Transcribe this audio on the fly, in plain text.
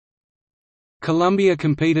Colombia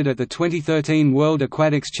competed at the 2013 World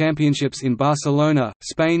Aquatics Championships in Barcelona,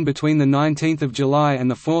 Spain between 19 July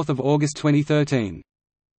and 4 August 2013.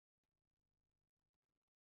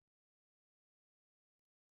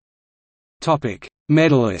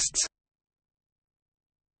 Medalists.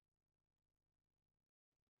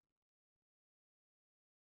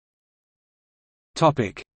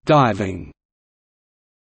 Diving.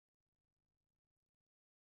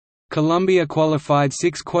 Colombia qualified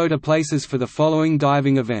 6 quota places for the following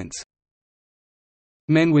diving events: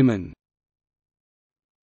 Men/Women.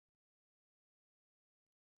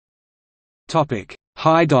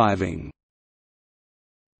 High diving.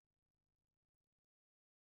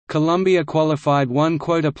 Colombia qualified 1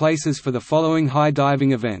 quota places for the following high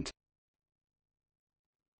diving event: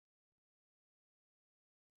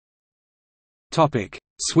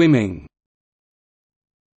 Swimming.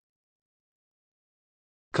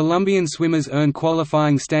 Colombian swimmers earn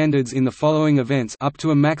qualifying standards in the following events up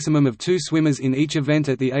to a maximum of 2 swimmers in each event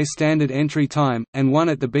at the A standard entry time, and 1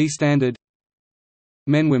 at the B standard.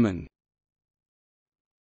 Men/Women.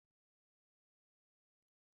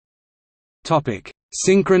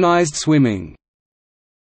 Synchronized swimming.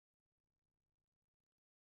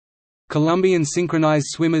 Colombian synchronized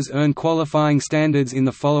swimmers earn qualifying standards in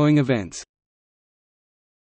the following events: